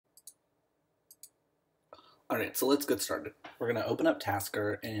Alright, so let's get started. We're going to open up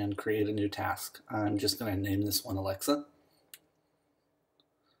Tasker and create a new task. I'm just going to name this one Alexa.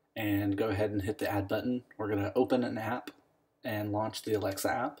 And go ahead and hit the add button. We're going to open an app and launch the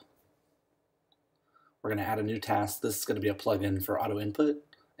Alexa app. We're going to add a new task. This is going to be a plugin for AutoInput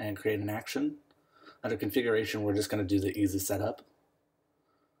and create an action. Under configuration, we're just going to do the easy setup.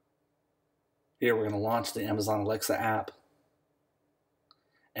 Here we're going to launch the Amazon Alexa app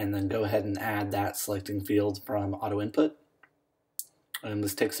and then go ahead and add that selecting field from AutoInput. And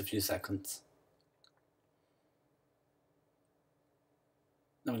this takes a few seconds.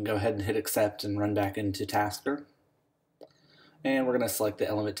 Then we can go ahead and hit accept and run back into Tasker. And we're going to select the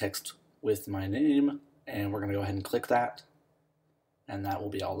element text with my name, and we're going to go ahead and click that. And that will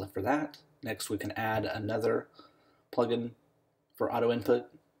be all for that. Next we can add another plugin for AutoInput.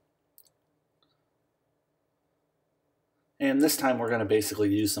 And this time we're going to basically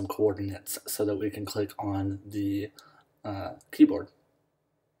use some coordinates so that we can click on the keyboard.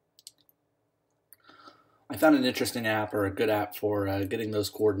 I found an interesting app, or a good app, for getting those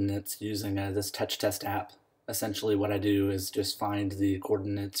coordinates using this touch test app. Essentially what I do is just find the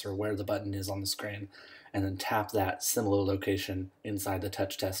coordinates or where the button is on the screen and then tap that similar location inside the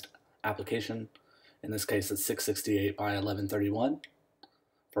touch test application. In this case it's 668 by 1131.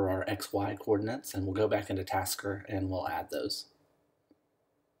 For our XY coordinates, and we'll go back into Tasker and we'll add those.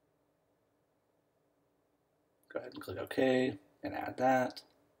 Go ahead and click OK and add that.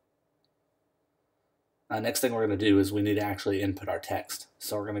 Next thing we're going to do is we need to actually input our text.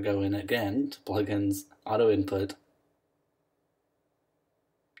 So we're going to go in again to Plugins, AutoInput,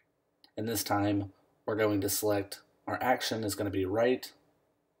 and this time we're going to select our action is going to be write.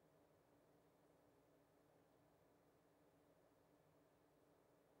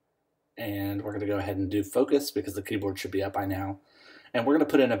 And we're going to go ahead and do focus because the keyboard should be up by now. And we're going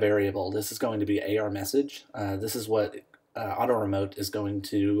to put in a variable. This is going to be AR message. This is what AutoRemote is going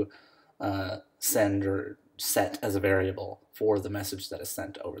to send or set as a variable for the message that is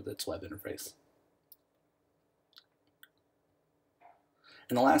sent over its web interface.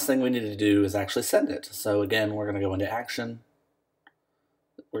 And the last thing we need to do is actually send it. So again, we're going to go into action.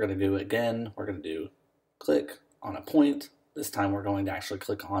 We're going to do it again. We're going to do click on a point. This time we're going to actually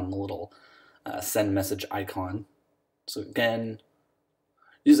click on the little send message icon. So again,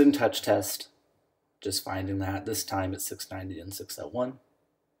 using touch test, just finding that. This time it's 690 and 601.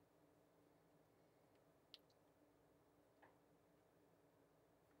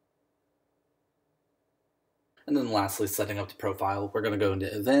 And then lastly, setting up the profile. We're going to go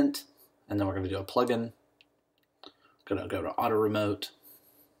into event, and then we're going to do a plugin. Going to go to AutoRemote.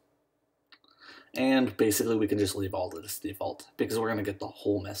 And basically we can just leave all of this default because we're going to get the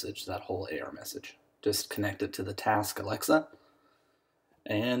whole message, that whole AR message. Just connect it to the task Alexa,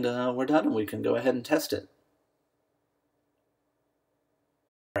 and we're done, and we can go ahead and test it.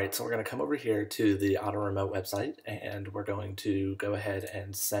 Alright, so we're going to come over here to the AutoRemote website, and we're going to go ahead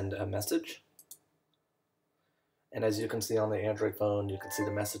and send a message. And as you can see on the Android phone, you can see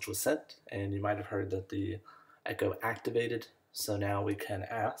the message was sent, and you might have heard that the echo activated. So now we can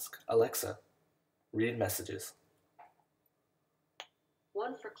ask Alexa, read messages.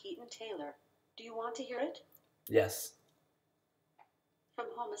 One for Keaton Taylor. Do you want to hear it? Yes. From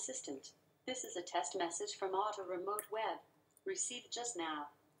Home Assistant. This is a test message from AutoRemote Web. Received just now.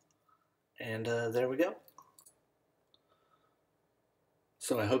 And there we go.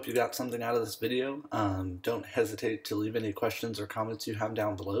 So I hope you got something out of this video. Don't hesitate to leave any questions or comments you have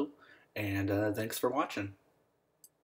down below. And thanks for watching.